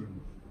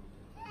children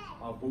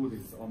are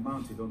boarded, are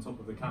mounted on top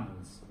of the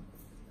camels.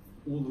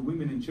 All the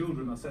women and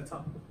children are set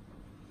up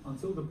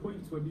until the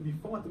point where Bibi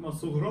Fatima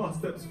Sughra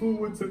steps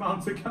forward to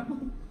mount a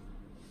camel.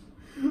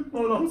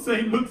 Mawla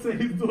Hussein looks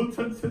at his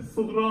daughter and says,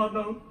 Sughra,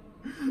 no.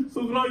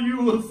 Sughra, you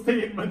will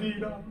stay in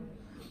Medina.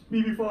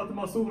 Bibi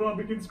Fatima Sughra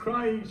begins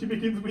crying, she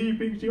begins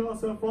weeping. She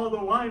asks her father,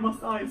 why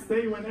must I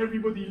stay when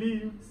everybody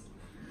leaves?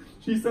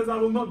 She says, I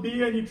will not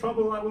be any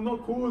trouble, I will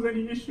not cause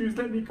any issues,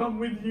 let me come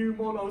with you.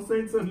 Mawla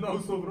Hussein says, no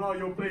Sughra,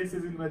 your place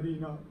is in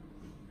Medina.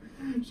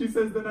 She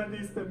says, then at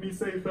least let me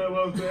say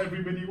farewell to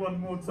everybody one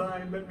more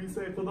time. Let me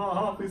say Khuda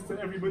Hafiz to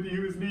everybody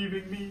who is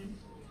leaving me.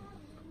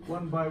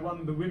 One by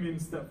one the women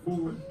step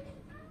forward.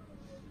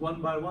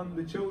 One by one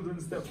the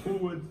children step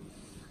forward.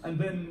 And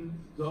then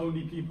the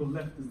only people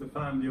left is the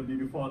family of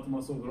Bibi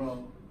Fatima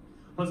Sughra.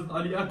 Hazrat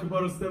Ali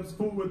Akbar steps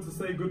forward to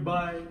say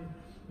goodbye.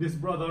 This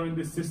brother and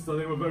this sister,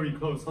 they were very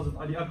close. Hazrat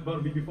Ali Akbar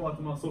and Bibi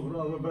Fatima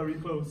Sughra were very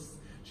close.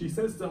 She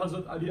says to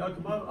Hazrat Ali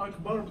Akbar,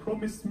 Akbar,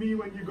 promise me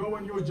when you go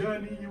on your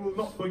journey, you will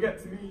not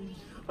forget me.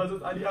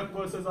 Hazrat Ali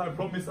Akbar says, I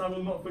promise I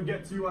will not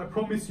forget you. I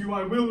promise you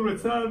I will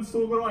return.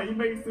 Sughra, he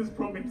makes this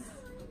promise.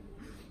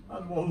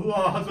 And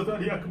wallah, Hazrat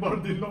Ali Akbar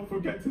did not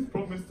forget his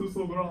promise to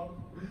Sughra.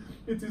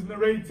 It is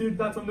narrated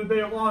that on the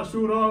day of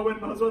Ashura, when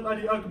Hazrat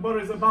Ali Akbar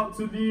is about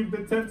to leave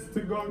the tent to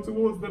go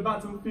towards the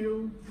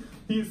battlefield,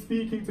 he is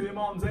speaking to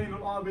Imam Zain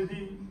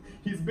al-Abidin.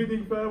 He's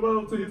bidding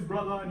farewell to his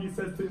brother and he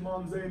says to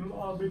Imam Zain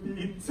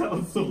al-Abidin, tell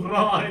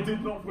Sughra I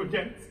did not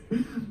forget.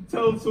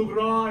 Tell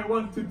Sughra I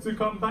wanted to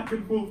come back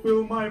and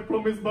fulfill my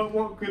promise, but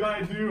what could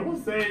I do?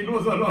 Hussein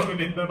was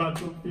alone in the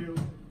battlefield.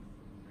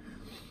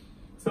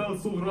 Tell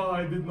Sughra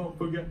I did not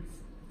forget.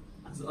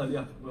 Hazrat Ali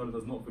Akbar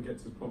does not forget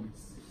his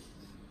promise.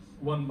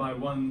 One by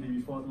one,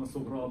 Bibi Fatima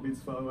Sughra bids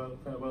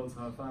farewell to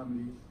her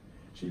family.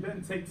 She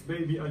then takes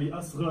baby Ali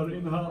Asghar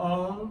in her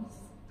arms.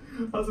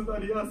 Hazrat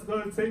Ali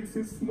Asghar takes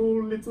his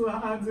small little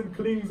hands and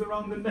clings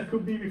around the neck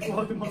of Bibi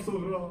Fatima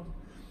Sughra.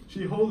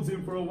 She holds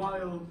him for a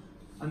while,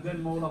 and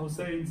then Mawla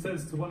Hussein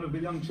says to one of the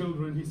young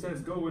children, he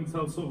says, go and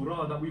tell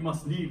Sughra that we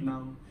must leave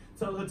now.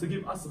 Tell her to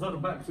give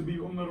Asghar back to Bibi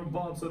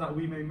Rabab so that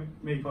we may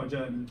make our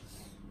journey.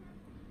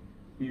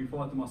 Bibi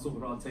Fatima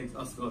Sughra takes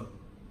Asghar,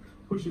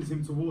 pushes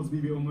him towards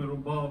Bibi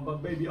Rabab,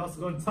 but baby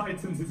Asghar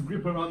tightens his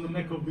grip around the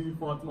neck of Bibi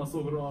Fatima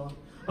Sughra.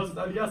 Hazrat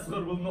Ali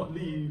Asghar will not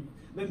leave.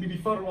 Then Bibi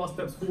Farwa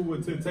steps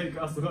forward to take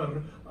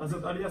Asghar.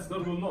 Hazrat Ali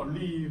Asghar will not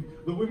leave.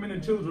 The women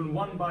and children,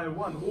 one by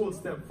one, all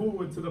step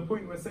forward to the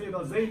point where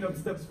Sayyidah Zainab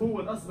steps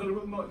forward. Asghar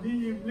will not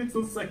leave.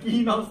 Little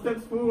Sakina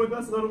steps forward.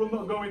 Asghar will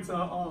not go into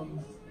her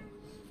arms.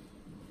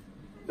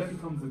 Then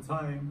comes the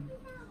time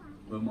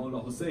when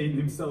Mawla Hussein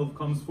himself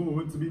comes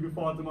forward to Bibi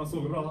Fatima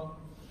Sughra.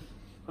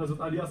 Hazrat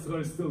Ali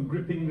Asghar is still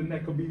gripping the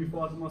neck of Bibi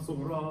Fatima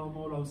Sughra.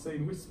 Mawla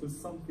Hussein whispers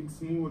something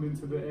smooth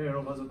into the ear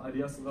of Hazrat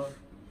Ali Asghar.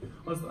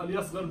 Hazrat Ali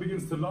Asghar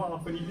begins to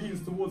laugh and he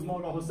leans towards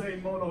Mawla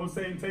Hussein. Mawla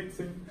Hussein takes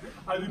him.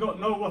 I do not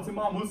know what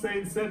Imam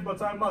Hussein said,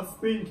 but I must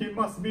think it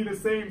must be the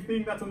same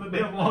thing that on the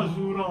day of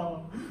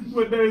Ashura,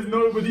 when there is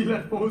nobody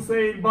left for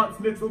Hussein but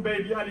little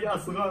baby Ali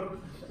Asghar.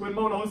 When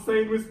Mawla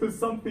Hussein whispers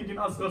something in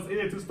Asghar's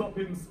ear to stop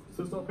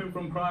him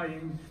from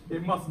crying,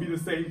 it must be the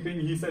same thing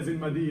he says in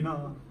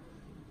Medina.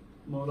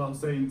 Mawla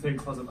Hussein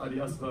takes Hazrat Ali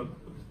Asghar.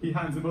 He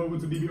hands him over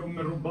to Bibi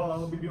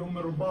Rabab. Bibi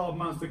Rabab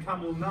mounts the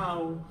camel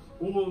now.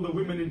 All the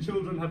women and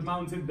children have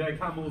mounted their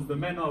camels. The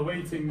men are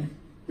waiting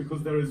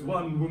because there is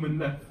one woman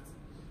left.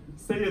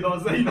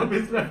 Sayyidah Zainab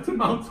is left to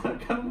mount her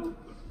camel.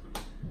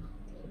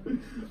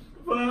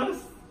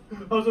 First,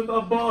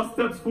 Hazrat Abbas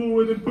steps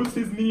forward and puts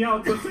his knee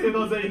out so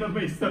Sayyidah Zainab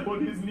may step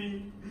on his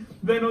knee.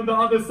 Then on the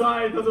other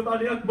side, Hazrat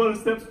Ali Akbar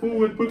steps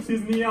forward, puts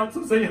his knee out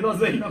so Sayyidah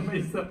Zainab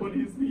may step on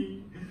his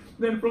knee.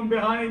 Then from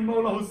behind,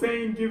 Mawla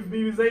Hussein gives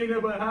Bibi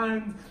Zainab a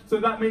hand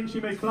so that she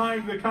may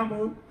climb the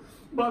camel.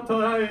 But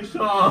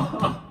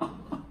Aisha,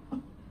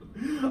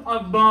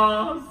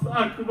 Abbas,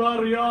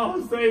 Akbar, Ya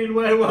Hussein,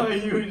 where were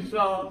you in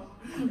Shah?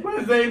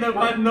 Where Zainab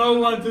had no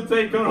one to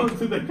take her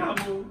onto the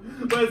camel.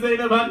 Where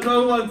Zainab had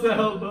no one to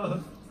help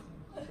her.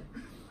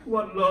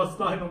 One last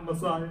line on my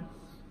side.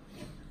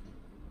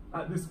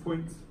 At this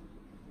point,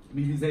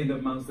 Bibi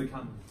Zainab mounts the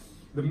camel.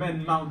 The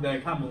men mount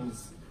their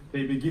camels.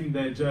 They begin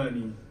their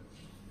journey.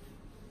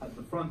 At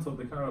the front of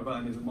the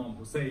caravan is Imam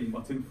Hussein,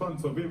 but in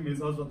front of him is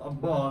Hazrat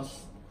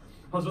Abbas.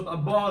 Hazrat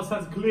Abbas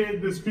has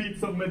cleared the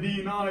streets of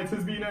Medina. It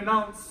has been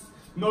announced,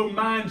 no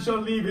man shall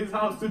leave his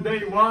house today.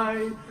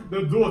 Why?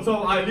 The daughter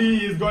of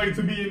Ali is going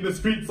to be in the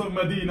streets of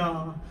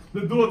Medina.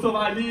 The daughter of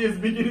Ali is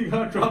beginning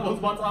her travels,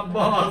 but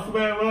Abbas,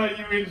 where were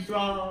you in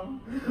Sham?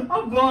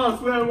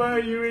 Abbas, where were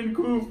you in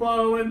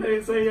Kufa when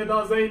they say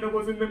Sayyidah Zainab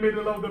was in the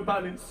middle of the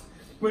palace?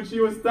 When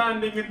she was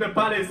standing in the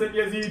palace and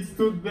Yazid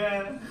stood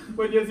there,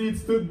 when Yazid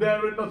stood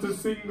there and not a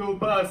single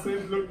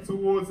person looked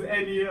towards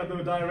any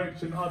other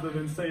direction other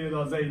than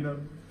Sayyidah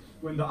Zainab.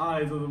 When the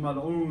eyes of the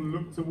Mal'oon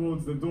looked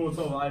towards the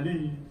daughter of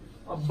Ali,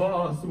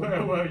 Abbas,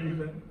 where were you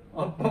then?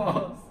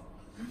 Abbas,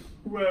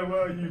 where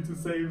were you to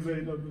save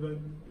Zainab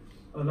then?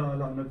 ألا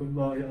لعنة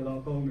الله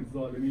على قوم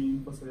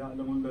الظالمين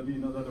فسيعلم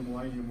الذين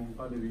ظلموا أي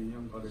منقلب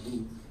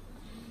ينقلبون.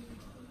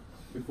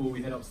 Before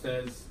we head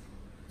upstairs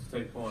to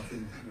take part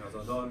in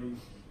Azadari,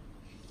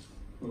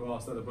 we'll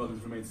ask that the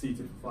brothers remain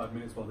seated for 5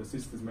 minutes while the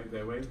sisters make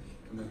their way,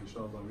 and then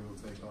inshallah we will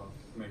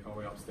make our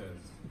way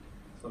upstairs.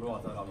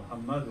 Salawat ala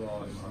Muhammad wa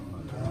ala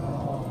Muhammad.